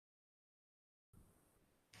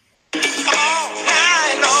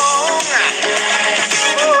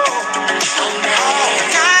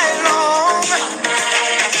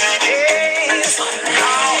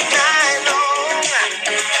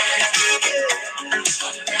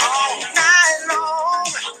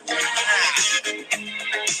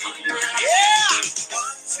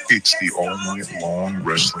It's the All Night Long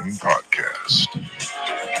Wrestling Podcast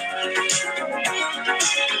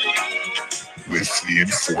with the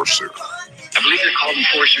Enforcer. I believe they're called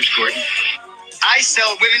enforcers, Gordon. I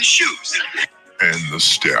sell women's shoes. And the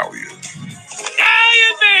Stallion.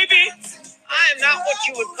 Stallion, baby! I am not what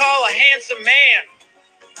you would call a handsome man.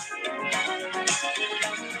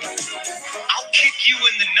 I'll kick you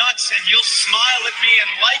in the nuts and you'll smile at me and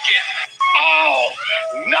like it. Oh,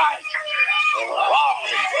 nice! Wow.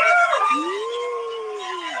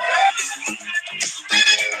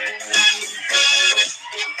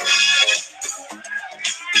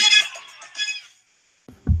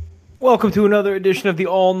 Welcome to another edition of the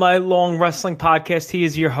All Night Long Wrestling Podcast. He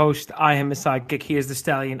is your host. I am his sidekick. He is the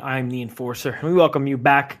Stallion. I am the Enforcer. And we welcome you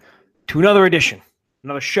back to another edition,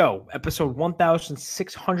 another show, episode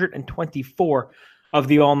 1624 of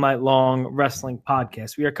the All Night Long Wrestling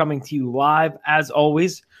Podcast. We are coming to you live, as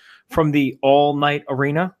always, from the All Night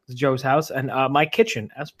Arena, Joe's house, and my kitchen.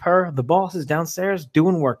 As per, the boss is downstairs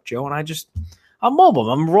doing work, Joe, and I'm mobile.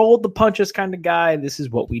 I'm roll with the punches kind of guy. This is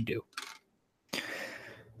what we do.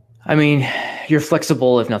 I mean, you're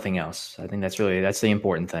flexible if nothing else. I think that's the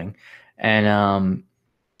important thing. And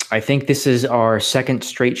I think this is our second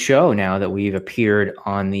straight show now that we've appeared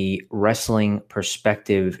on the Wrestling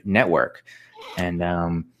Perspective Network. And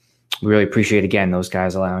we really appreciate, again, those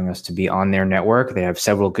guys allowing us to be on their network. They have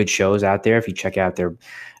several good shows out there. If you check out their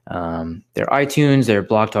iTunes, their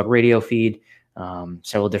Blog Talk Radio feed,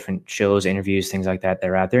 several different shows, interviews, things like that,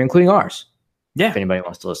 they're out there, including ours. Yeah. If anybody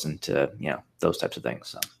wants to listen to, those types of things.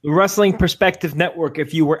 So. The Wrestling Perspective Network,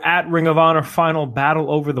 if you were at Ring of Honor Final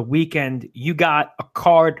Battle over the weekend, you got a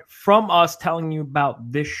card from us telling you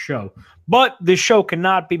about this show. But this show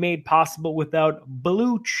cannot be made possible without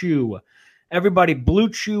Blue Chew. Everybody,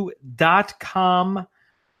 BlueChew.com.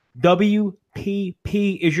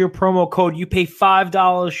 WPP is your promo code. You pay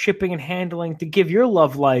 $5 shipping and handling to give your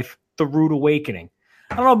love life the rude awakening.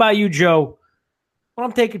 I don't know about you, Joe. When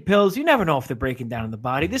I'm taking pills, you never know if they're breaking down in the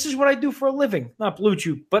body. This is what I do for a living, not Blue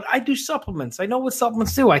Chew, but I do supplements. I know what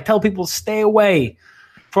supplements do. I tell people stay away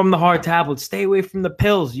from the hard tablets, stay away from the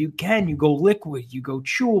pills. You go liquid, you go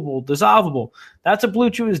chewable, dissolvable. That's what Blue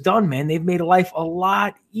Chew has done, man. They've made life a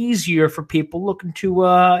lot easier for people looking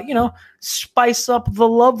to, spice up the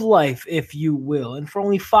love life, if you will. And for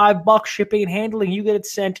only $5 shipping and handling, you get it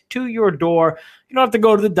sent to your door. You don't have to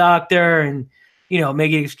go to the doctor and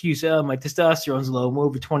make an excuse. My testosterone's low. I'm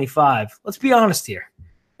over 25. Let's be honest here.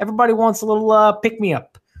 Everybody wants a little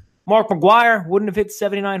pick-me-up. Mark McGwire wouldn't have hit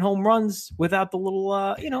 79 home runs without the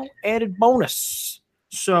little, added bonus.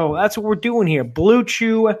 So that's what we're doing here. Blue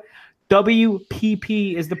Chew,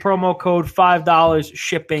 WPP is the promo code. $5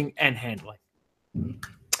 shipping and handling.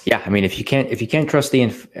 Yeah, I mean, if you can't trust the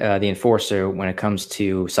Enforcer when it comes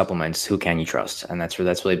to supplements, who can you trust? And that's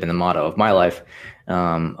really been the motto of my life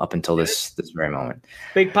up until this very moment.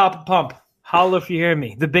 Big Papa Pump, holla if you hear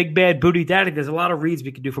me. The Big Bad Booty Daddy. There's a lot of reads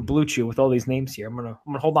we could do for Blue Chew with all these names here. I'm gonna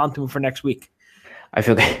hold on to them for next week. I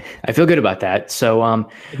feel good about that. So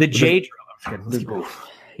the J drill.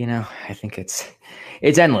 I think it's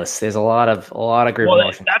endless. There's a lot of great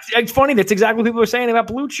promotion. It's funny. That's exactly what people are saying about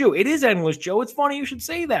Blue Chew. It is endless, Joe. It's funny you should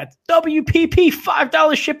say that. WPP,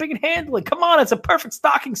 $5 shipping and handling. Come on, it's a perfect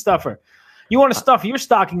stocking stuffer. You want to stuff your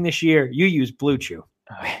stocking this year, you use Blue Chew.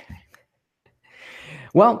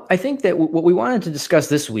 Well, I think that what we wanted to discuss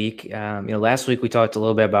this week, last week we talked a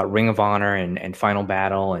little bit about Ring of Honor and Final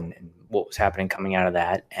Battle and what was happening coming out of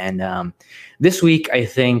that. And this week, I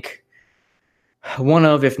think one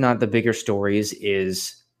of, if not the bigger stories,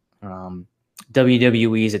 is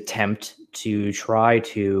WWE's attempt to try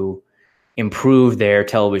to improve their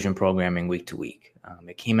television programming week to week.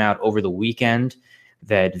 It came out over the weekend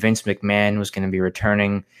that Vince McMahon was going to be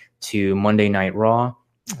returning to Monday Night Raw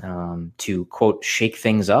to, quote, shake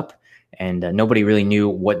things up. And nobody really knew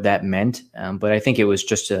what that meant. But I think it was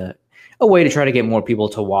just a way to try to get more people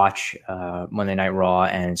to watch Monday Night Raw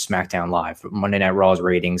and SmackDown Live. Monday Night Raw's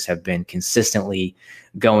ratings have been consistently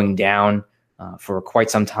going down for quite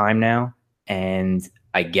some time now. And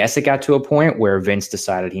I guess it got to a point where Vince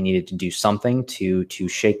decided he needed to do something to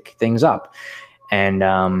shake things up. And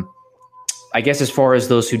I guess as far as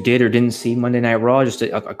those who did or didn't see Monday Night Raw, just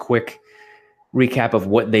a quick recap of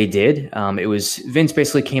what they did. It was Vince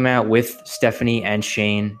basically came out with Stephanie and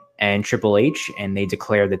Shane and Triple H, and they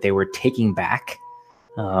declared that they were taking back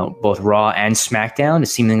both Raw and SmackDown,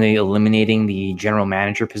 seemingly eliminating the general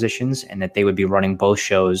manager positions, and that they would be running both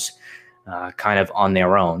shows kind of on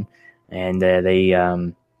their own. And they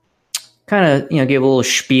kind of, gave a little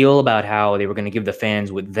spiel about how they were going to give the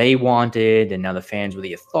fans what they wanted, and now the fans were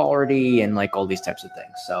the authority, and like all these types of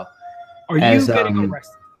things. So, are you getting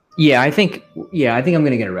arrested? Yeah, I think I'm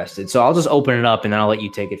going to get arrested. So I'll just open it up and then I'll let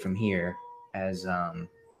you take it from here as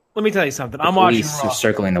Let me tell you something. the I'm watching police Raw.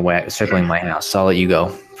 are circling my house. So I'll let you go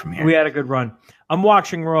from here. We had a good run. I'm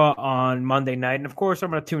watching Raw on Monday night, and of course,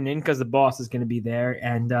 I'm going to tune in because the boss is going to be there.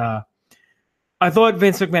 And I thought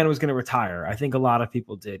Vince McMahon was going to retire. I think a lot of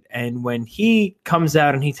people did. And when he comes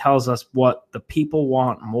out and he tells us what the people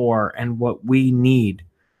want more and what we need,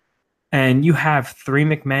 and you have 3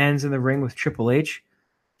 McMahons in the ring with Triple H,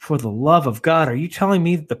 for the love of God, are you telling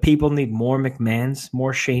me that the people need more McMahons,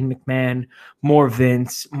 more Shane McMahon, more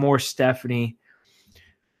Vince, more Stephanie?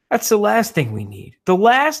 That's the last thing we need. The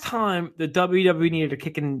last time the WWE needed a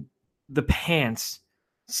kick in the pants,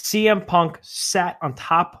 CM Punk sat on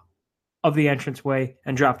top of the entranceway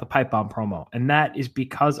and dropped the pipe bomb promo. And that is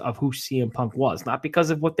because of who CM Punk was, not because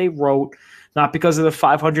of what they wrote, not because of the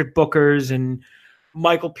 500 bookers and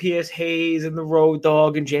Michael P.S. Hayes and the Road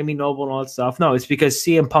Dogg and Jamie Noble and all that stuff. No, it's because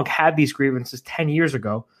CM Punk had these grievances 10 years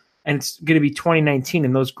ago, and it's going to be 2019,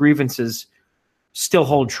 and those grievances still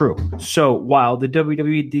hold true. So while the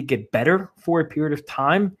WWE did get better for a period of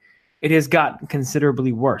time, it has gotten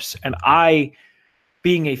considerably worse. And I,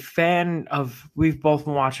 being a fan of, we've both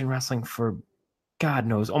been watching wrestling for, God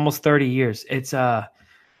knows, almost 30 years. It's the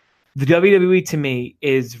WWE to me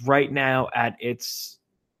is right now at its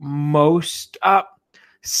most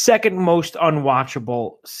second most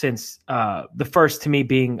unwatchable since the first to me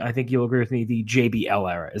being, I think you'll agree with me, the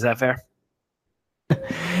JBL era. Is that fair?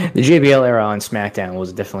 The JBL era on SmackDown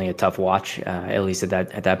was definitely a tough watch, at least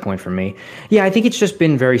at that point for me. Yeah, I think it's just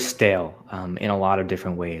been very stale in a lot of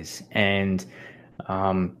different ways, and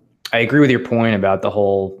I agree with your point about the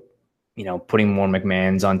whole, putting more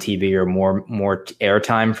McMahons on TV or more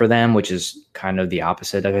airtime for them, which is kind of the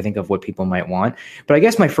opposite of, I think, of what people might want. But I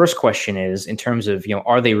guess my first question is, in terms of,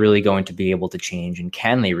 are they really going to be able to change, and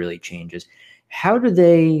can they really change? Is how do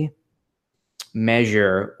they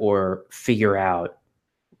measure or figure out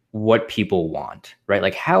what people want, right?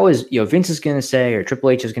 Like, how is, Vince is going to say, or Triple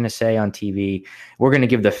H is going to say on TV, we're going to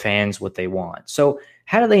give the fans what they want. So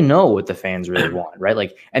how do they know what the fans really want, right?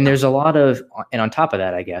 Like, and there's a lot of, and on top of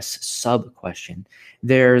that, I guess, sub question,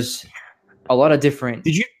 there's a lot of different.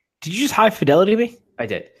 Did you just high fidelity me? I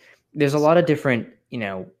did. There's a lot of different,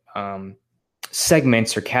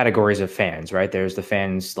 segments or categories of fans, right? There's the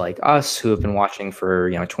fans like us who have been watching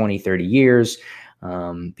for, 20, 30 years.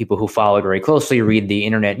 People who follow it very closely, read the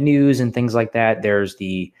internet news and things like that. There's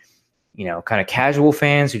the, kind of casual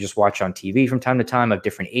fans who just watch on TV from time to time of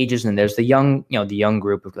different ages. And there's the young, the young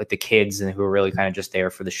group of like the kids and who are really kind of just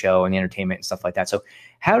there for the show and the entertainment and stuff like that. So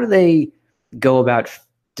how do they go about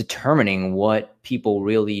determining what people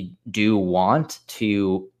really do want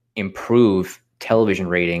to improve television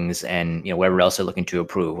ratings and, whatever else they're looking to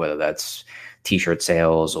improve, whether that's t-shirt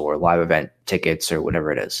sales or live event tickets or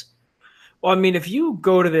whatever it is? Well, I mean, if you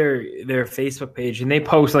go to their Facebook page and they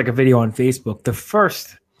post like a video on Facebook, the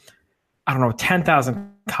first,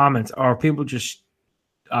 10,000 comments are people just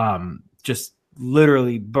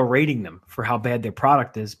literally berating them for how bad their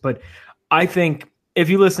product is. But I think if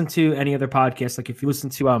you listen to any other podcast, like if you listen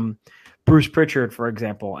to Bruce Pritchard, for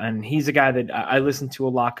example, and he's a guy that I listen to a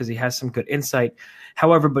lot because he has some good insight.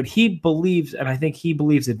 However, but he believes, and I think he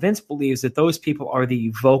believes that Vince believes, that those people are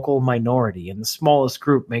the vocal minority and the smallest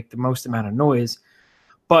group make the most amount of noise.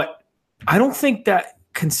 But I don't think that,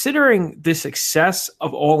 considering the success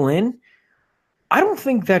of All In, I don't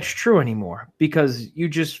think that's true anymore, because you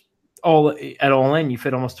just at All In, you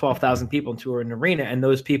fit almost 12,000 people into an arena, and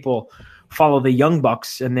those people follow the Young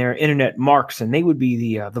Bucks and their internet marks, and they would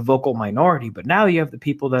be the vocal minority. But now you have the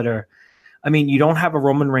people that are, I mean, you don't have a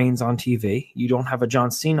Roman Reigns on TV. You don't have a John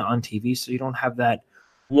Cena on TV. So you don't have that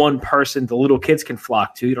one person the little kids can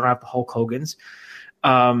flock to. You don't have the Hulk Hogan's.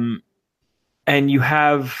 And you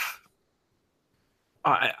have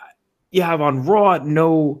on Raw,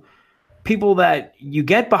 no people that you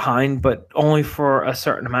get behind, but only for a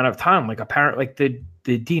certain amount of time. Like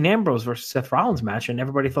the Dean Ambrose versus Seth Rollins match, and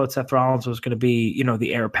everybody thought Seth Rollins was going to be,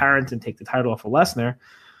 the heir apparent and take the title off of Lesnar.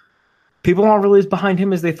 People aren't really as behind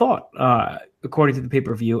him as they thought, according to the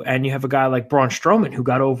pay-per-view. And you have a guy like Braun Strowman who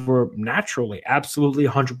got over naturally, absolutely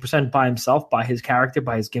 100% by himself, by his character,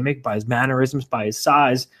 by his gimmick, by his mannerisms, by his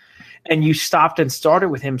size. And you stopped and started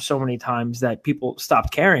with him so many times that people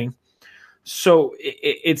stopped caring. So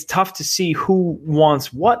it's tough to see who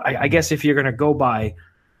wants what. I guess if you're going to go by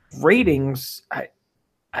ratings,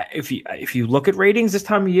 if you look at ratings this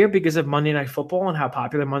time of year because of Monday Night Football and how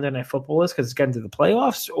popular Monday Night Football is because it's getting to the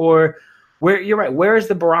playoffs, or you're right, where is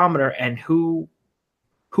the barometer, and who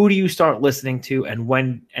do you start listening to, and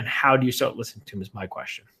when and how do you start listening to him is my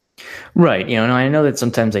question. Right. And I know that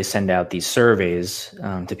sometimes they send out these surveys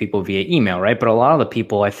to people via email, right? But a lot of the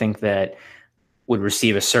people I think that would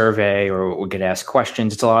receive a survey or would get asked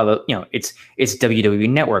questions, it's a lot of the, it's WWE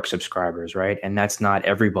Network subscribers, right? And that's not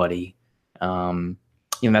everybody.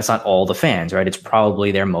 That's not all the fans, right? It's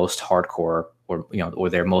probably their most hardcore or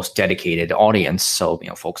their most dedicated audience. So,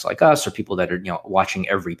 folks like us or people that are, watching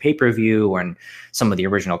every pay-per-view and some of the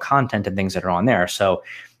original content and things that are on there. So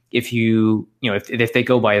if if they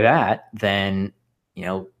go by that, then,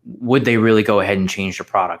 would they really go ahead and change the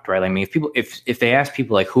product, right? I mean, if they ask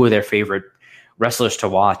people like who are their favorite wrestlers to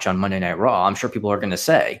watch on Monday Night Raw, I'm sure people are going to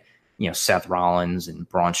say, Seth Rollins and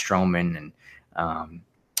Braun Strowman and,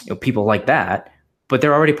 people like that, but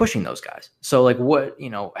they're already pushing those guys. So like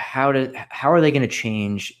how are they going to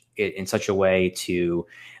change it in such a way to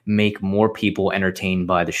make more people entertained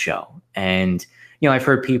by the show? And, I've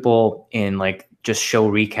heard people in like just show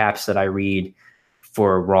recaps that I read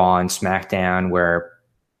for Raw and SmackDown where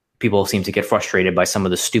people seem to get frustrated by some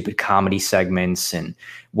of the stupid comedy segments and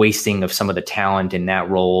wasting of some of the talent in that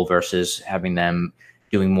role versus having them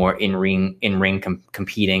doing more in-ring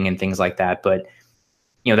competing and things like that. But,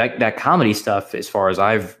 that comedy stuff, as far as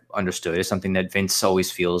I've understood, is something that Vince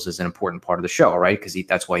always feels is an important part of the show, right? Because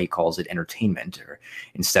that's why he calls it entertainment or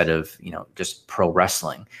instead of, just pro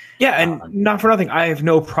wrestling. Yeah, and not for nothing, I have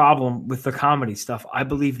no problem with the comedy stuff. I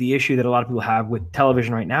believe the issue that a lot of people have with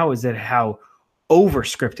television right now is that how over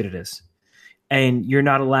scripted it is, and you're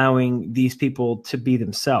not allowing these people to be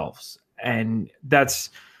themselves. And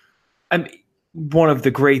that's, one of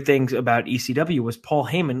the great things about ECW was Paul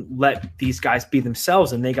Heyman let these guys be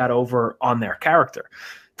themselves, and they got over on their character.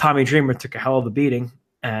 Tommy Dreamer took a hell of a beating,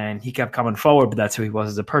 and he kept coming forward, but that's who he was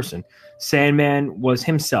as a person. Sandman was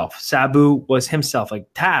himself. Sabu was himself. Like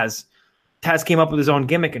Taz came up with his own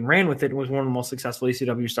gimmick and ran with it and was one of the most successful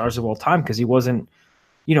ECW stars of all time because he wasn't,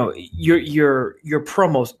 your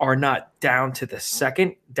promos are not down to the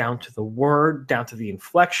second, down to the word, down to the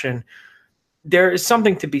inflection. There is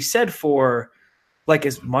something to be said for, like,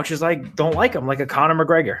 as much as I don't like him, like a Conor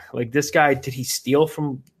McGregor. Like, this guy, did he steal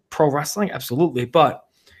from pro wrestling? Absolutely. But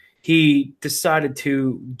he decided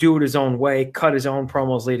to do it his own way, cut his own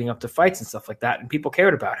promos leading up to fights and stuff like that, and people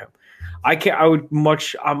cared about him. I'm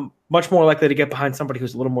much more likely to get behind somebody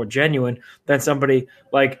who's a little more genuine than somebody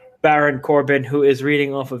like Baron Corbin, who is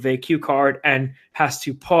reading off of a cue card and has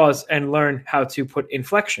to pause and learn how to put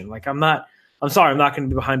inflection. Like, I'm not going to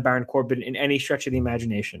be behind Baron Corbin in any stretch of the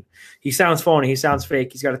imagination. He sounds phony. He sounds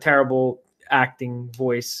fake. He's got a terrible acting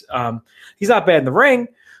voice. He's not bad in the ring,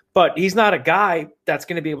 but he's not a guy that's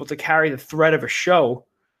going to be able to carry the thread of a show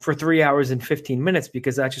for 3 hours and 15 minutes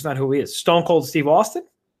because that's just not who he is. Stone Cold Steve Austin,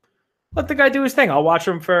 let the guy do his thing. I'll watch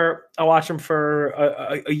him for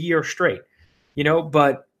a year straight,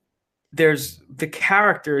 but the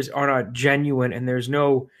characters are not genuine and there's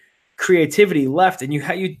no creativity left, and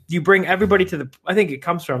you bring everybody to I think it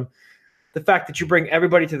comes from the fact that you bring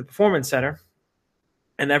everybody to the Performance Center,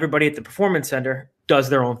 and everybody at the Performance Center does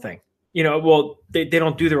their own thing. They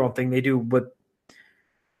don't do their own thing. They do what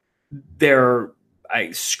they're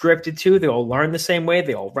scripted to. They all learn the same way.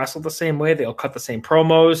 They all wrestle the same way. They all cut the same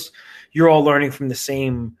promos. You're all learning from the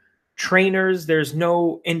same trainers. There's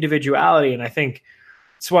no individuality, and I think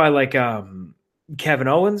that's why, like, Kevin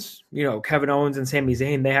Owens and Sami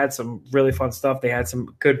Zayn, they had some really fun stuff. They had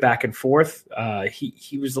some good back and forth.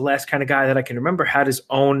 He was the last kind of guy that I can remember had his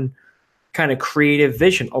own kind of creative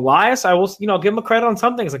vision. Elias, I will, give him a credit on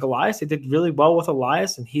some things. Like Elias, they did really well with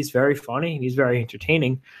Elias, and he's very funny and he's very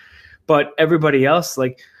entertaining. But everybody else,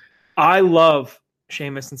 like, I love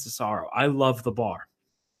Sheamus and Cesaro. I love The Bar.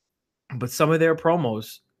 But some of their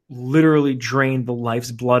promos literally drained the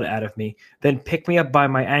life's blood out of me, then pick me up by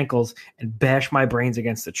my ankles and bash my brains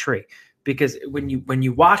against the tree. Because when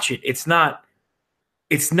you watch it, it's not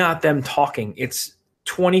them talking. It's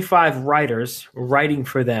 25 writers writing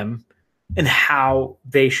for them and how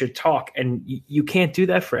they should talk. And you can't do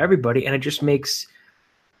that for everybody. And it just makes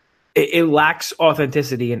it lacks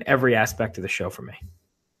authenticity in every aspect of the show for me.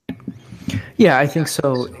 Yeah, I think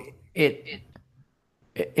so. It's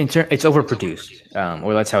overproduced,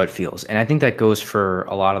 or that's how it feels. And I think that goes for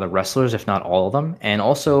a lot of the wrestlers, if not all of them. And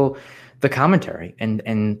also the commentary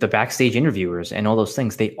and the backstage interviewers and all those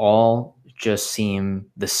things, they all just seem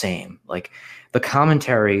the same. Like the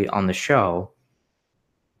commentary on the show,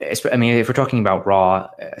 I mean, if we're talking about Raw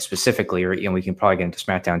specifically, or we can probably get into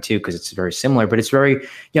SmackDown too, because it's very similar. But it's very,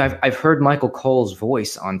 I've heard Michael Cole's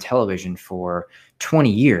voice on television for 20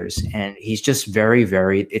 years, and he's just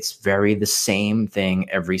it's very the same thing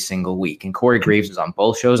every single week. And Corey Graves is on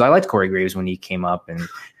both shows. I liked Corey Graves when he came up and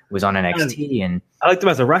was on NXT, and I liked him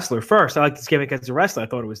as a wrestler first. I liked his gimmick as a wrestler. I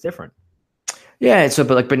thought it was different. Yeah, so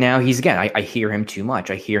but now he's again. I hear him too much.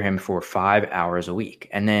 I hear him for 5 hours a week,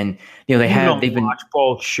 and then they've been watch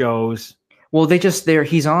both shows. Well,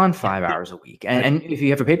 he's on 5 hours a week, and if you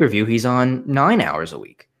have a pay-per-view, he's on 9 hours a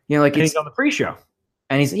week. He's on the pre-show,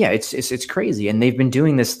 and it's crazy. And they've been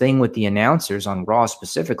doing this thing with the announcers on Raw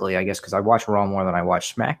specifically, I guess, because I watch Raw more than I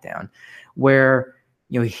watch SmackDown, where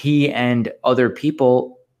he and other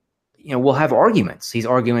people will have arguments. He's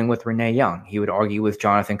arguing with Renee Young. He would argue with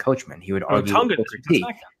Jonathan Coachman. He would argue with Booker T.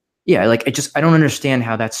 Yeah, I don't understand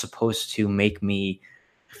how that's supposed to make me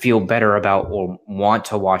feel better about or want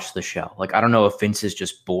to watch the show. I don't know if Vince is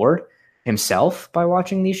just bored himself by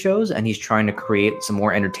watching these shows and he's trying to create some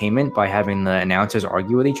more entertainment by having the announcers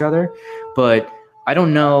argue with each other. But I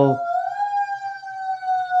don't know.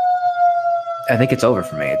 I think it's over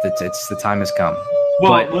for me. It's the time has come.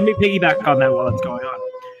 Well, let me piggyback on that while that's going on.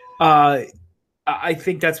 I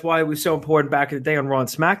think that's why it was so important back in the day on Raw and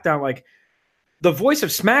SmackDown. The voice of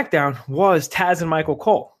SmackDown was Taz and Michael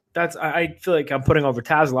Cole. I feel like I'm putting over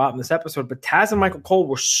Taz a lot in this episode, but Taz and Michael Cole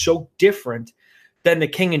were so different than the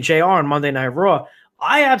King and JR on Monday Night Raw.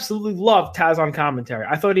 I absolutely loved Taz on commentary.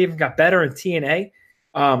 I thought he even got better in TNA,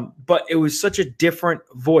 but it was such a different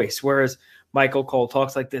voice, whereas Michael Cole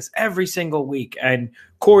talks like this every single week, and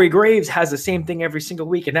Corey Graves has the same thing every single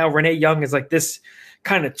week, and now Renee Young is like this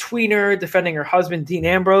kind of tweener defending her husband, Dean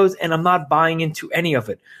Ambrose, and I'm not buying into any of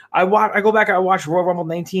it. I go back, I watched Royal Rumble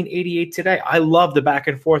 1988 today. I love the back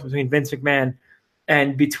and forth between Vince McMahon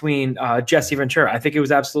and between Jesse Ventura. I think it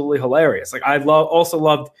was absolutely hilarious. I also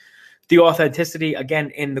loved the authenticity, again,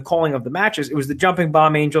 in the calling of the matches. It was the Jumping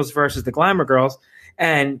Bomb Angels versus the Glamour Girls,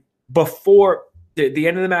 and before the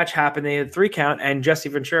end of the match happened, they had a 3 count, and Jesse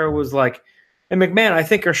Ventura was like, and McMahon, I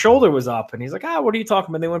think her shoulder was up. And he's like, what are you talking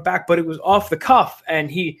about? They went back, but it was off the cuff. And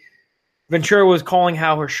Ventura was calling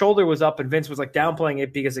how her shoulder was up, and Vince was downplaying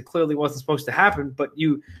it because it clearly wasn't supposed to happen. But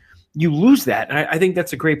you lose that. And I think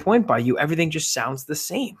that's a great point by you. Everything just sounds the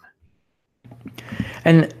same.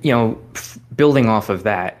 And, building off of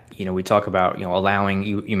that, we talk about, allowing,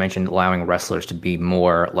 you mentioned allowing wrestlers to be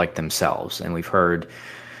more like themselves. And we've heard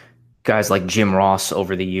guys like Jim Ross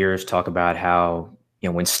over the years talk about how,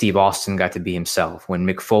 when Steve Austin got to be himself, when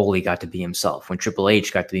Mick Foley got to be himself, when Triple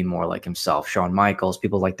H got to be more like himself, Shawn Michaels,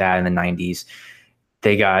 people like that in the 90s,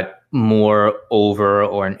 they got more over,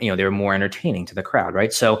 or, they were more entertaining to the crowd,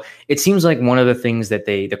 right? So it seems like one of the things that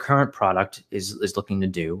the current product is looking to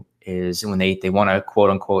do is when they want to quote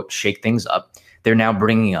unquote shake things up, they're now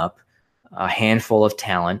bringing up a handful of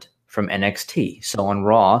talent from NXT. So on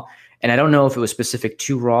Raw, and I don't know if it was specific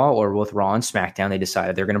to Raw or with Raw and SmackDown, they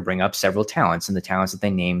decided they're going to bring up several talents. And the talents that they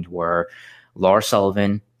named were Lars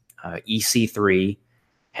Sullivan, EC3,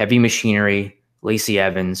 Heavy Machinery, Lacey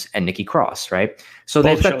Evans, and Nikki Cross, right? So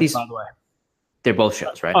they've got these. By the way. They're both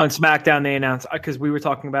shows, right? On SmackDown, they announced, because we were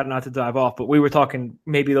talking about it, not to dive off, but we were talking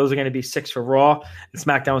maybe those are going to be 6 for Raw and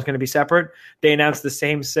SmackDown was going to be separate. They announced the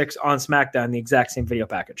same 6 on SmackDown, the exact same video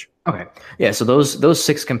package. Okay. Yeah, so those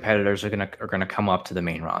 6 competitors are gonna come up to the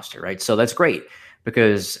main roster, right? So that's great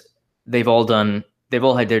because they've all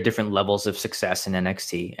had their different levels of success in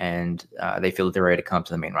NXT, and they feel that they're ready to come up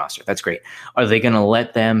to the main roster. That's great. Are they going to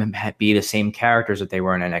let them be the same characters that they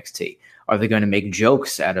were in NXT? Are they going to make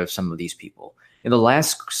jokes out of some of these people? The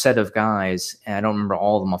last set of guys, and I don't remember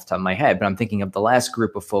all of them off the top of my head, but I'm thinking of the last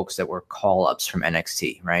group of folks that were call-ups from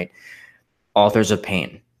NXT, right? Authors of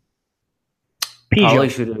Pain. Probably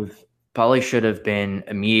should have been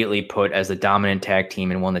immediately put as the dominant tag team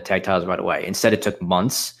and won the tag titles right away. Instead, it took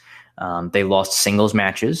months. They lost singles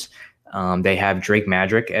matches. They have Drake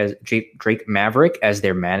Maverick as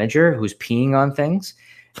their manager, who's peeing on things,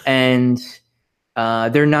 and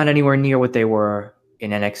they're not anywhere near what they were in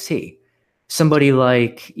NXT. Somebody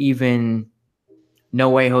like even No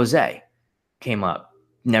Way Jose came up.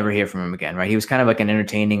 Never hear from him again, right? He was kind of like an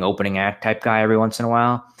entertaining opening act type guy every once in a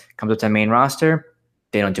while. Comes up to the main roster.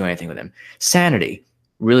 They don't do anything with him. Sanity,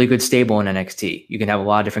 really good stable in NXT. You can have a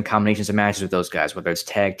lot of different combinations of matches with those guys, whether it's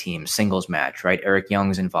tag team, singles match, right? Eric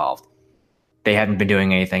Young's involved. They haven't been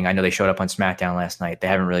doing anything. I know they showed up on SmackDown last night. They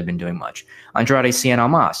haven't really been doing much. Andrade Cien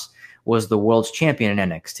Almas was the world's champion in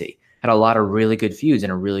NXT. Had a lot of really good feuds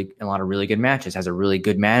and a lot of really good matches. Has a really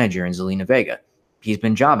good manager in Zelina Vega. He's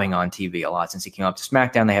been jobbing on TV a lot since he came up to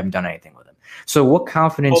SmackDown. They haven't done anything with him. So what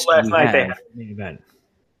confidence do you have? They had the main event.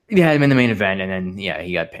 They had him in the main event, and then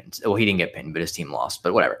he got pinned. Well, he didn't get pinned, but his team lost.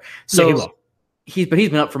 But whatever. So he's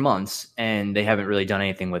been up for months, and they haven't really done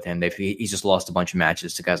anything with him. He's just lost a bunch of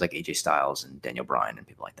matches to guys like AJ Styles and Daniel Bryan and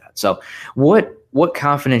people like that. So what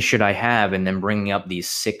confidence should I have in them bringing up these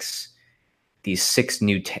 6 these 6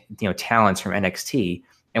 new talents from NXT,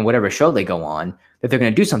 and whatever show they go on, that they're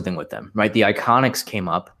going to do something with them, right? The Iconics came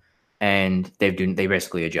up, and they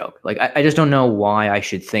basically a joke. Like I just don't know why I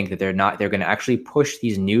should think that they're going to actually push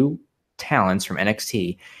these new talents from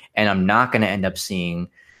NXT, and I'm not going to end up seeing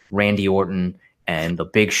Randy Orton and the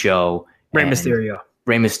Big Show, Rey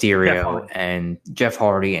Mysterio, and Jeff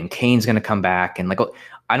Hardy, and Kane's going to come back, and like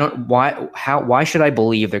why should I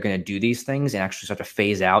believe they're going to do these things and actually start to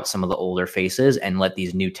phase out some of the older faces and let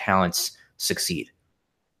these new talents succeed?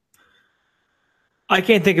 I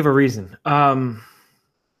can't think of a reason.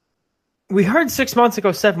 We heard 7 months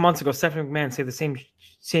ago, Stephanie McMahon say the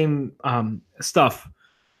same stuff.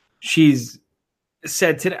 She's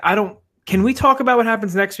said today. Can we talk about what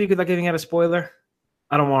happens next week without giving out a spoiler?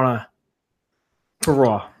 I don't want to. For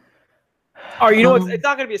Raw. All right, you know what? It's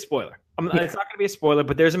not going to be a spoiler. It's not going to be a spoiler,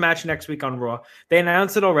 but there's a match next week on Raw. They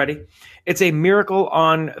announced it already. It's a Miracle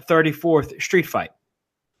on 34th street fight.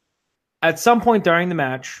 At some point during the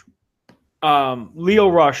match, Leo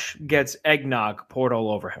Rush gets eggnog poured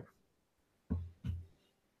all over him.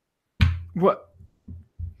 What?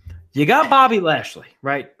 You got Bobby Lashley,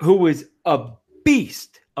 right? Who was a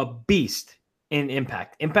beast in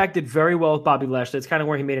Impact. Impact did very well with Bobby Lashley. It's kind of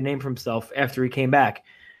where he made a name for himself after he came back.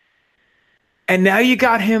 And now you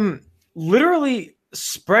got him literally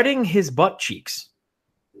spreading his butt cheeks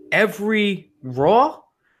every Raw.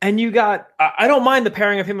 And you got, I don't mind the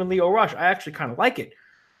pairing of him and Leo Rush. I actually kind of like it.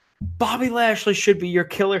 Bobby Lashley should be your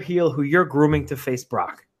killer heel who you're grooming to face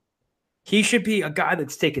Brock. He should be a guy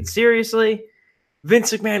that's taken seriously.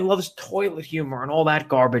 Vince McMahon loves toilet humor and all that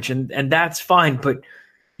garbage, and that's fine. But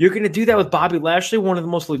you're going to do that with Bobby Lashley, one of the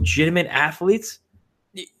most legitimate athletes?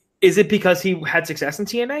 Is it because he had success in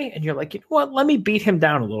TNA? And you're like, you know what? Let me beat him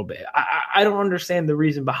down a little bit. I don't understand the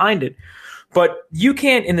reason behind it. But you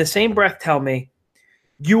can't, in the same breath, tell me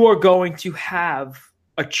you are going to have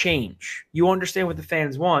a change. You understand what the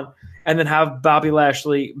fans want, and then have Bobby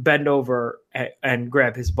Lashley bend over and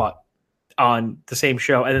grab his butt on the same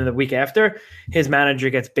show, and then the week after, his manager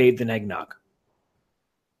gets bathed in eggnog.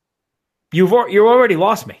 You already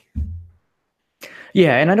lost me.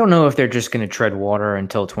 Yeah, and I don't know if they're just going to tread water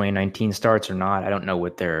until 2019 starts or not. I don't know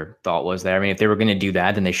what their thought was there. I mean, if they were going to do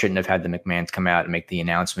that, then they shouldn't have had the McMahons come out and make the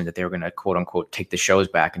announcement that they were going to, quote unquote, take the shows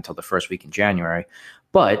back until the first week in January.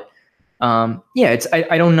 But I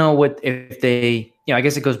don't know what if they. I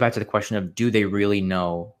guess it goes back to the question of, do they really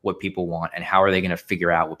know what people want, and how are they going to figure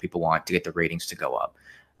out what people want to get the ratings to go up?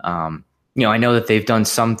 I know that they've done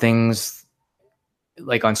some things,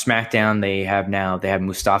 like on SmackDown. They have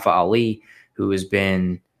Mustafa Ali, who has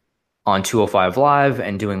been on 205 Live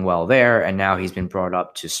and doing well there, and now he's been brought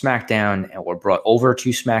up to SmackDown, or brought over to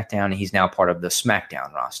SmackDown, and he's now part of the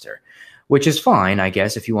SmackDown roster, which is fine, I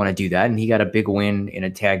guess, if you want to do that. And he got a big win in a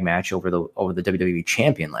tag match over the WWE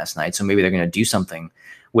champion last night. So maybe they're going to do something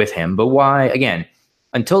with him. But why, again,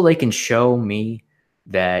 until they can show me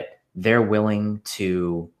that they're willing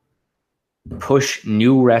to push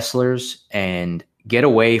new wrestlers and get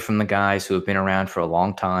away from the guys who have been around for a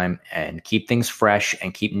long time and keep things fresh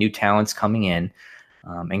and keep new talents coming in,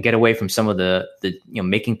 and get away from some of the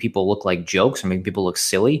making people look like jokes or making people look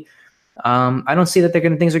silly, I don't see that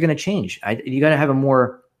things are going to change. You got to have a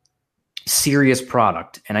more serious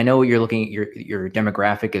product. And I know you're looking at your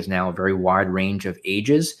demographic is now a very wide range of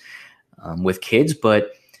ages with kids,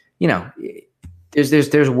 but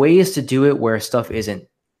there's ways to do it where stuff isn't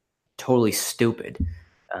totally stupid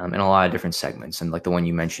in a lot of different segments. And like the one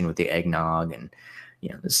you mentioned with the eggnog and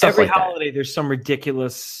stuff every like holiday, that. There's some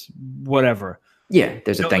ridiculous whatever. Yeah,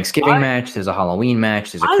 there's a Thanksgiving match, there's a Halloween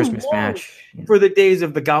match, there's a Christmas match. For the days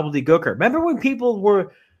of the gobbledygooker. Remember when people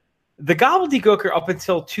were the gobbledygooker up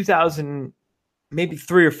until 2000, maybe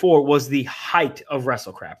 3 or 4 was the height of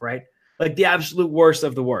WrestleCrap, right? Like the absolute worst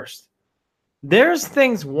of the worst. There's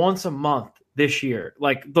things once a month this year,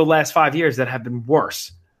 like the last 5 years, that have been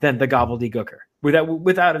worse than the gobbledygooker,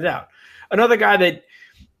 without a doubt. Another guy that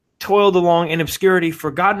toiled along in obscurity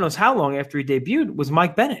for God knows how long after he debuted was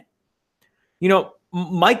Mike Bennett.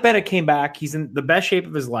 Mike Bennett came back. He's in the best shape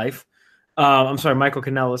of his life. Michael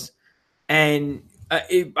Kanellis. And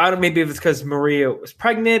I don't know, maybe if it's because Maria was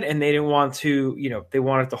pregnant and they didn't want to, they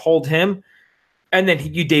wanted to hold him. And then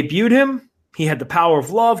you debuted him. He had the power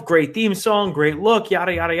of love, great theme song, great look,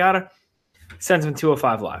 yada, yada, yada. Sends him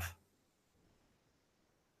 205 Live.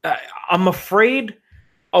 I'm afraid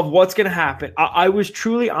of what's going to happen. I was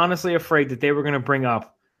truly, honestly afraid that they were going to bring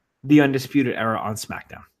up the Undisputed Era on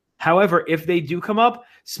SmackDown. However, if they do come up,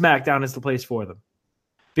 SmackDown is the place for them.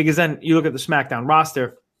 Because then you look at the SmackDown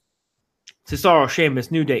roster, Cesaro,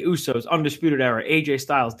 Sheamus, New Day, Usos, Undisputed Era, AJ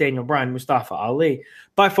Styles, Daniel Bryan, Mustafa Ali.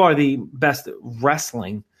 By far the best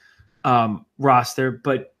wrestling roster.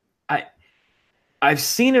 But I've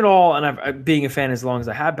seen it all, and I've being a fan as long as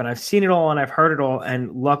I have been, I've seen it all and I've heard it all.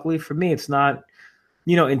 And luckily for me, it's not,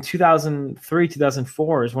 in 2003,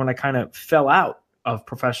 2004 is when I kind of fell out of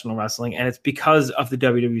professional wrestling. And it's because of the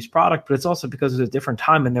WWE's product, but it's also because it was a different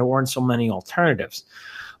time and there weren't so many alternatives.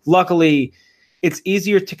 Luckily, it's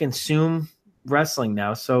easier to consume wrestling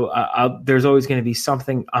now. So there's always going to be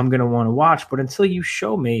something I'm going to want to watch. But until you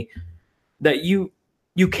show me that you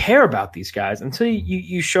care about these guys, until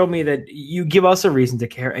you show me that you give us a reason to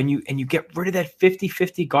care, and you get rid of that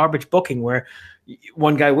 50-50 garbage booking where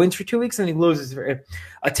one guy wins for 2 weeks and he loses for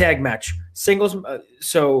a tag match, singles.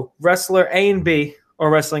 So wrestler A and B, or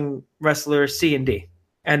wrestler C and D.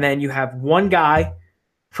 And then you have one guy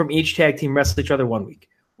from each tag team wrestle each other 1 week.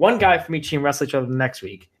 One guy from each team wrestle each other the next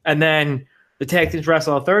week. And then the tag teams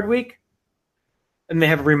wrestle a third week, and they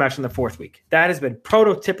have a rematch in the fourth week. That has been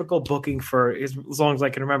prototypical booking for as long as I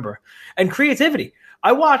can remember. And creativity.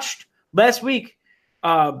 I watched last week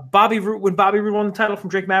when Bobby Roode won the title from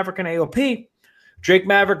Drake Maverick and AOP. Drake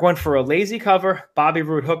Maverick went for a lazy cover. Bobby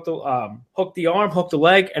Roode hooked the arm, hooked the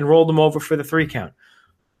leg, and rolled him over for the 3 count.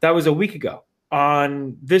 That was a week ago.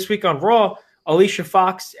 On this week on Raw, Alicia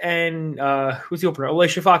Fox and who's the opener?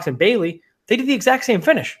 Alicia Fox and Bayley. They did the exact same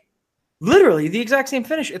finish. Literally the exact same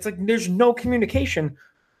finish. It's like there's no communication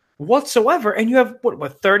whatsoever. And you have,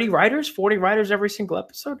 what 30 writers, 40 writers every single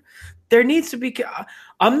episode? There needs to be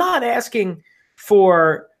 – I'm not asking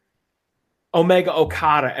for Omega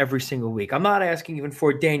Okada every single week. I'm not asking even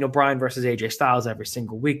for Daniel Bryan versus AJ Styles every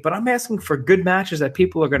single week. But I'm asking for good matches that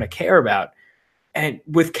people are going to care about. And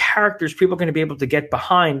with characters people are going to be able to get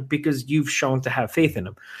behind because you've shown to have faith in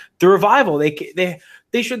them. The Revival, they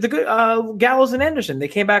should, the good Gallows and Anderson, they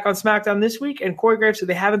came back on SmackDown this week, and Corey Graves said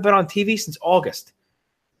they haven't been on TV since August.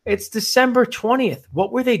 It's December 20th.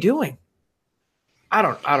 What were they doing? I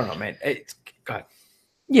don't know, man. Go ahead.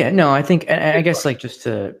 Yeah, no, I think, and I guess like just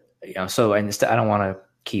to, so I don't want to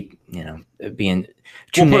keep, being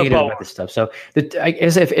too negative about this stuff. So I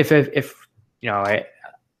guess if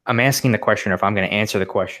I'm asking the question, or if I'm going to answer the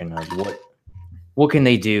question of what can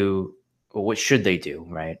they do, or what should they do,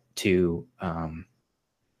 right? To,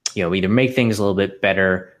 either make things a little bit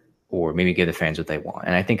better or maybe give the fans what they want.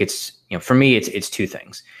 And I think it's, for me, it's 2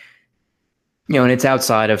 things, and it's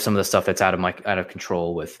outside of some of the stuff that's out of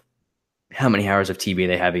control with how many hours of TV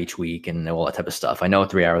they have each week and all that type of stuff. I know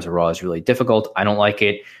 3 hours of Raw is really difficult. I don't like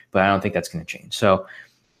it, but I don't think that's going to change. So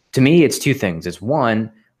to me, it's 2 things. It's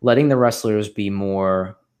 1, letting the wrestlers be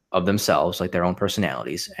more of themselves, like their own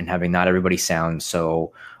personalities, and having not everybody sound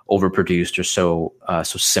so overproduced or so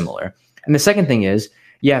similar. And the second thing is,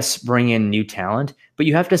 yes, bring in new talent, but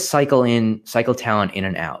you have to cycle talent in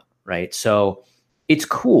and out, right? So it's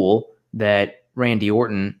cool that Randy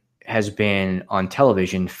Orton has been on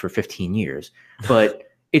television for 15 years, but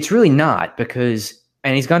it's really not,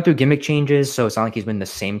 and he's gone through gimmick changes, so it's not like he's been the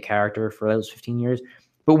same character for those 15 years.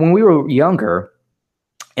 But when we were younger,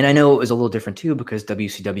 and I know it was a little different too because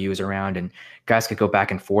WCW was around and guys could go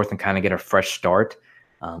back and forth and kind of get a fresh start,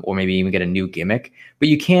 or maybe even get a new gimmick. But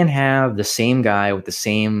you can't have the same guy with the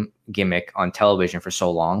same gimmick on television for so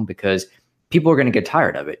long because people are going to get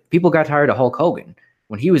tired of it. People got tired of Hulk Hogan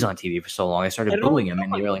when he was on TV for so long. They started booing him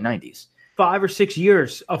in the early 90s. 5 or 6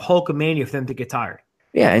 years of Hulkamania for them to get tired.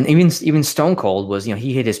 Yeah, and even Stone Cold was,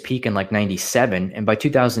 he hit his peak in like 97, and by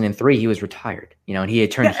 2003 he was retired. And he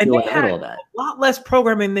had turned heel in the middle of that. A lot less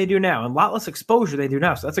programming than they do now, and a lot less exposure they do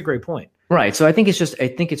now. So that's a great point. Right. So I think it's just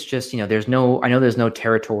there's no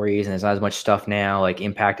territories, and there's not as much stuff now. Like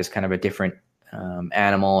Impact is kind of a different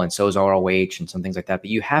animal, and so is ROH and some things like that. But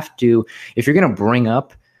you have to, if you're going to bring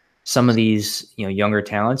up some of these younger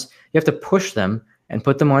talents, you have to push them and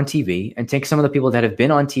put them on TV, and take some of the people that have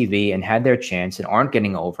been on TV and had their chance and aren't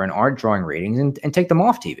getting over and aren't drawing ratings, and take them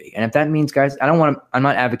off TV. And if that means, guys, I'm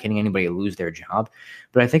not advocating anybody to lose their job,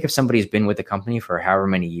 but I think if somebody's been with the company for however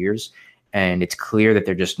many years and it's clear that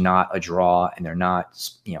they're just not a draw and they're not,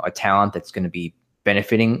 a talent that's going to be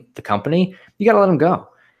benefiting the company, you got to let them go.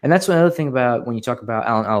 And that's another thing about when you talk about,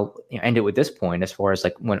 I'll end it with this point, as far as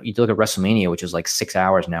like when you look at WrestleMania, which is like 6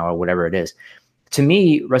 hours now or whatever it is. To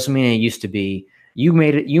me, WrestleMania used to be, you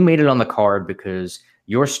made it on the card because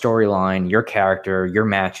your storyline, your character, your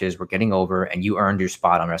matches were getting over, and you earned your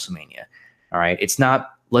spot on WrestleMania. All right. It's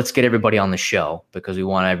not, let's get everybody on the show because we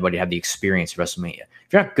want everybody to have the experience of WrestleMania.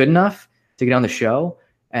 If you're not good enough to get on the show,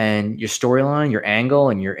 and your storyline, your angle,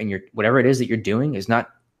 and your whatever it is that you're doing is not,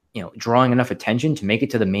 drawing enough attention to make it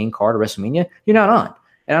to the main card of WrestleMania, you're not on.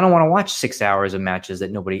 And I don't want to watch 6 hours of matches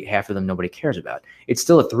that half of them nobody cares about. It's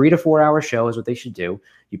still a 3 to 4 hour show is what they should do.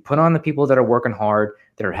 You put on the people that are working hard,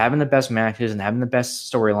 that are having the best matches and having the best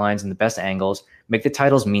storylines and the best angles, make the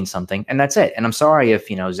titles mean something, and that's it. And I'm sorry if,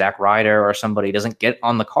 Zack Ryder or somebody doesn't get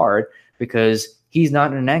on the card because he's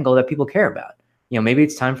not in an angle that people care about. Maybe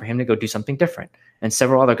it's time for him to go do something different, and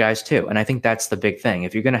several other guys too. And I think that's the big thing.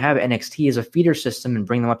 If you're going to have NXT as a feeder system and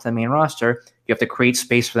bring them up to the main roster, you have to create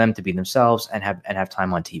space for them to be themselves and have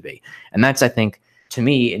time on TV. And that's, I think, to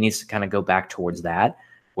me, it needs to kind of go back towards that,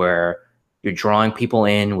 where you're drawing people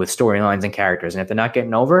in with storylines and characters. And if they're not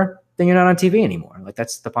getting over, then you're not on TV anymore. Like,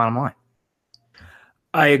 that's the bottom line.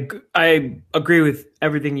 I agree with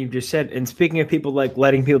everything you just said. And speaking of people like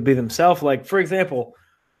letting people be themselves, like, for example,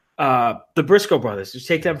 the Briscoe brothers, just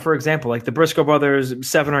take them for example. Like, the Briscoe brothers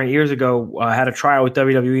 7 or 8 years ago had a trial with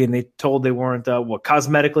WWE, and they told they weren't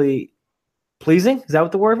cosmetically pleasing. Is that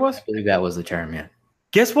what the word was? I believe that was the term. Yeah.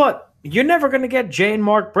 Guess what? You're never going to get Jay and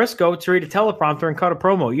Mark Briscoe to read a teleprompter and cut a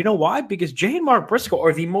promo. You know why? Because Jay and Mark Briscoe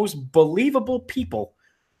are the most believable people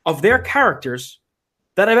of their characters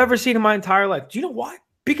that I've ever seen in my entire life. Do you know why?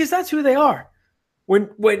 Because that's who they are. When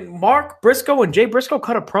Mark Briscoe and Jay Briscoe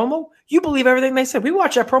cut a promo, you believe everything they said. We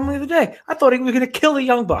watched that promo the other day. I thought he was going to kill the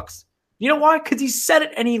Young Bucks. You know why? Because he said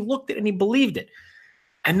it and he looked it and he believed it.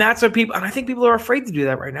 And that's what people, and I think people are afraid to do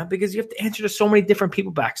that right now because you have to answer to so many different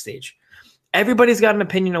people backstage. Everybody's got an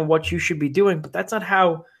opinion on what you should be doing, but that's not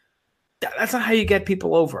how you get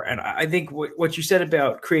people over. And I think what you said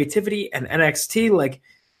about creativity and NXT, like,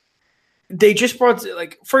 they just brought,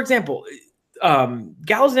 like, for example,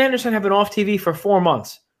 Gallows and Anderson have been off TV for 4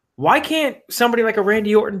 months. Why can't somebody like a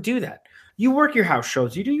Randy Orton do that? You work your house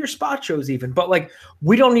shows, you do your spot shows even, but, like,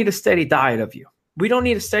 we don't need a steady diet of you. We don't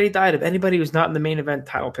need a steady diet of anybody who's not in the main event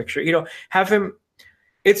title picture. Have him.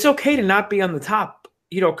 It's okay to not be on the top.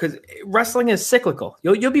 Because wrestling is cyclical.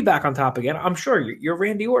 You'll be back on top again. I'm sure you're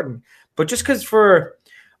Randy Orton. But just because for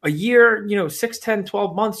a year, 6, 10,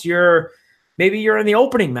 12 months, maybe you're in the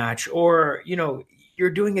opening match or, you're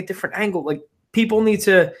doing a different angle. Like, people need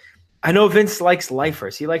to, I know Vince likes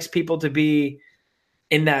lifers. He likes people to be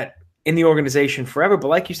in the organization forever. But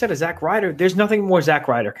like you said, a Zack Ryder, there's nothing more Zack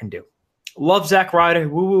Ryder can do. Love Zack Ryder.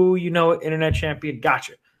 Woo, internet champion.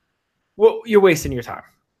 Gotcha. Well, you're wasting your time.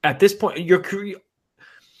 At this point,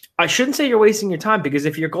 I shouldn't say you're wasting your time, because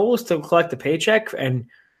if your goal is to collect a paycheck and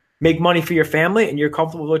make money for your family and you're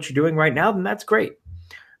comfortable with what you're doing right now, then that's great.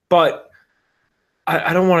 But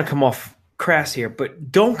I don't want to come off crass here,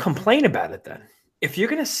 but don't complain about it then. If you're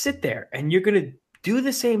going to sit there and you're going to do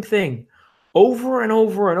the same thing over and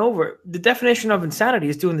over and over, the definition of insanity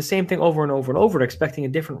is doing the same thing over and over and over and expecting a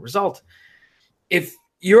different result. If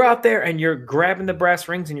you're out there and you're grabbing the brass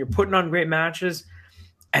rings and you're putting on great matches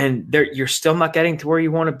and you're still not getting to where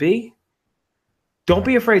you want to be, don't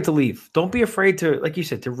be afraid to leave. Don't be afraid to, like you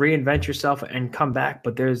said, to reinvent yourself and come back.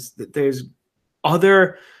 But there's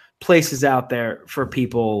other places out there for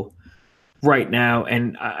people right now.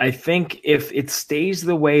 And I think if it stays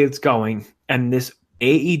the way it's going and this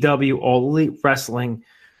AEW All Elite Wrestling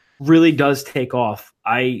really does take off,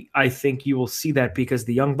 I think you will see that, because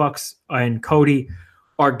the Young Bucks and Cody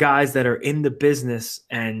are guys that are in the business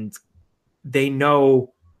and they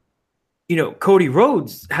know, Cody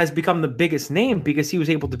Rhodes has become the biggest name because he was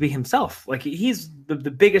able to be himself. Like, he's the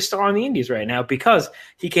biggest star on the indies right now because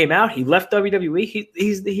he came out, he left WWE.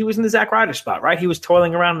 He was in the Zack Ryder spot, right? He was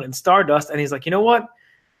toiling around in Stardust, and he's like, you know what?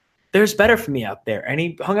 There's better for me out there. And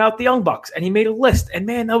he hung out the Young Bucks, and he made a list. And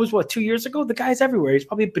man, that was 2 years ago? The guy's everywhere. He's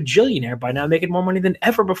probably a bajillionaire by now, making more money than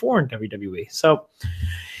ever before in WWE. So,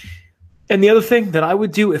 and the other thing that I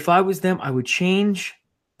would do if I was them, I would change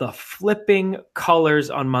the flipping colors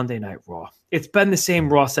on Monday Night Raw. It's been the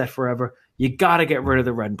same Raw set forever. You got to get rid of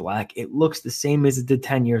the red and black. It looks the same as it did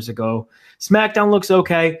 10 years ago. SmackDown looks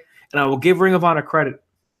okay, and I will give Ring of Honor credit,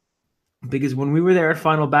 because when we were there at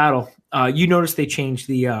Final Battle, you noticed they changed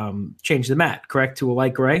the mat, correct, to a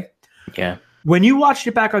light gray? Yeah. When you watched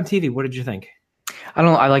it back on TV, what did you think?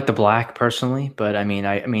 I like the black personally, but I mean,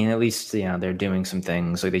 at least, they're doing some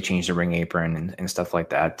things, like they changed the ring apron and stuff like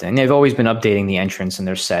that. And they've always been updating the entrance and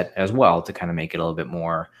their set as well to kind of make it a little bit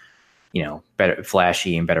more, better,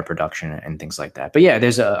 flashy and better production and things like that. But yeah,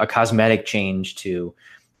 there's a cosmetic change to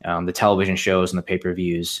the television shows and the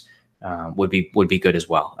pay-per-views would be good as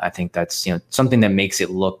well. I think that's, something that makes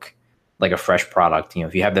it look like a fresh product.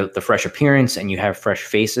 If you have the fresh appearance and you have fresh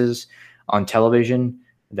faces on television,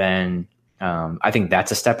 then I think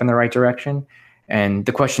that's a step in the right direction. And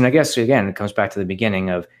the question, I guess, again, it comes back to the beginning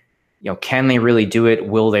of, can they really do it?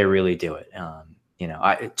 Will they really do it?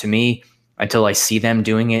 To me, until I see them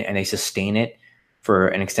doing it and they sustain it for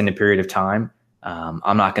an extended period of time,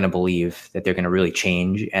 I'm not going to believe that they're going to really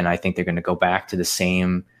change. And I think they're going to go back to the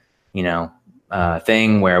same,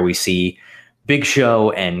 thing where we see Big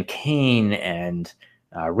Show and Kane and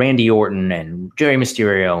Randy Orton and Jerry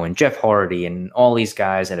Mysterio and Jeff Hardy and all these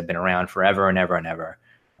guys that have been around forever and ever and ever.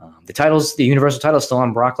 The Universal title is still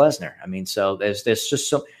on Brock Lesnar. I mean, so there's just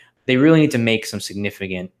so they really need to make some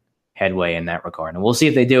significant headway in that regard, and we'll see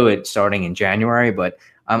if they do it starting in January. But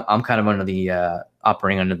I'm kind of under the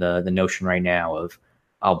operating under the notion right now of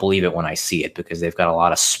I'll believe it when I see it, because they've got a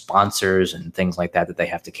lot of sponsors and things like that they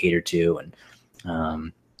have to cater to,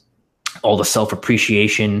 and all the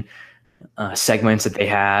self-appreciation segments that they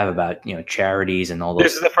have about charities and all those.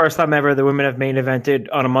 This is the first time ever the women have main evented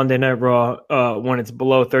on a Monday Night Raw when it's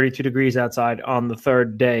below 32 degrees outside on the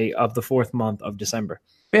third day of the fourth month of December.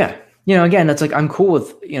 Yeah. Again, that's like, I'm cool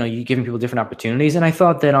with, you giving people different opportunities. And I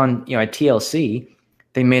thought that on, at TLC,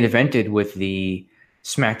 they main evented with the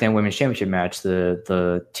SmackDown Women's Championship match,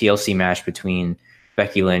 the TLC match between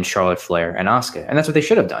Becky Lynch, Charlotte Flair, and Asuka. And that's what they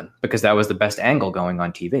should have done, because that was the best angle going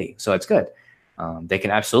on TV. So it's good. They can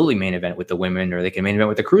absolutely main event with the women, or they can main event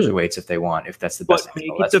with the cruiserweights if they want, if that's the best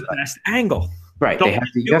angle. It's the best angle. Right.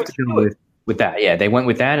 You have to go with that. Yeah, they went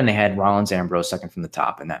with that, and they had Rollins Ambrose second from the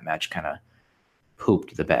top, and that match kind of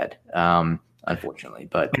pooped the bed, unfortunately.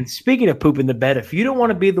 And speaking of pooping the bed, if you don't want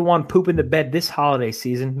to be the one pooping the bed this holiday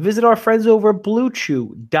season, visit our friends over at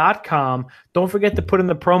BlueChew.com. Don't forget to put in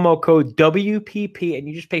the promo code WPP, and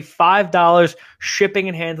you just pay $5 shipping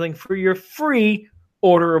and handling for your free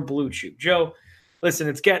order of Blue Chew. Joe, listen,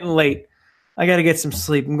 it's getting late. I got to get some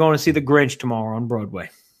sleep. I'm going to see The Grinch tomorrow on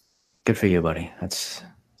Broadway. Good for you, buddy. That's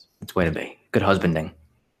way to be. Good husbanding.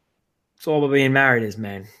 It's all about being married is,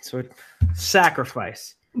 man. So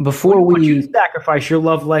sacrifice. Would you sacrifice your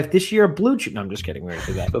love life this year? Blue Chew. No, I'm just kidding. We're going to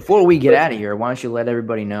do that. Before we get out of here, why don't you let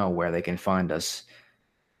everybody know where they can find us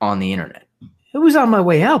on the internet? It was on my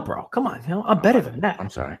way out, bro. Come on. I'm better than that.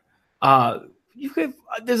 I'm sorry.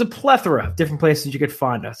 There's a plethora of different places you could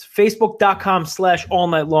find us.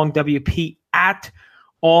 Facebook.com/allnightlongwp, at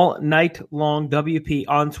allnightlongwp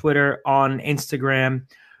on Twitter, on Instagram.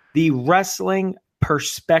 The Wrestling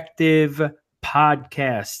Perspective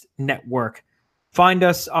Podcast Network. Find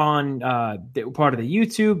us on part of the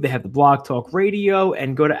YouTube. They have the Blog Talk Radio,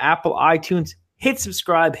 and go to Apple iTunes. Hit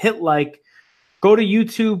subscribe, hit like. Go to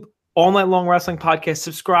YouTube. All Night Long Wrestling Podcast.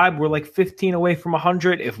 Subscribe. We're like 15 away from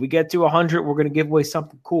 100. If we get to 100, we're going to give away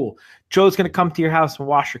something cool. Joe's going to come to your house and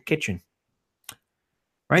wash your kitchen.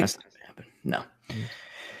 Right? That's not going to happen. No.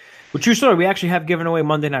 But true story. We actually have given away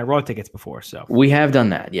Monday Night Raw tickets before. So we have done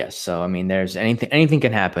that. Yes. So, I mean, there's anything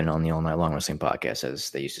can happen on the All Night Long Wrestling Podcast,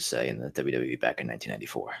 as they used to say in the WWE back in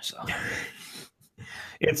 1994. So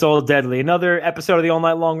it's all deadly. Another episode of the All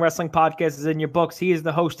Night Long Wrestling Podcast is in your books. He is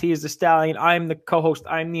the host. He is the stallion. I'm the co-host.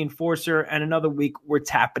 I'm the enforcer. And another week, we're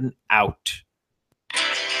tapping out.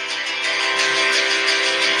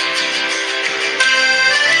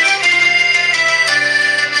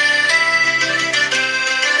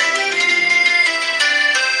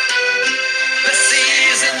 The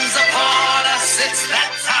season's upon us. It's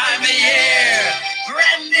that time of year.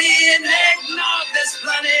 Brandy and eggnog. There's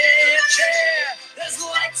plenty of cheer. There's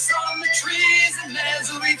lights on the trees and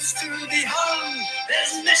there's wreaths to be hung.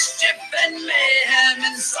 There's mischief and mayhem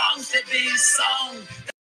and songs to be sung.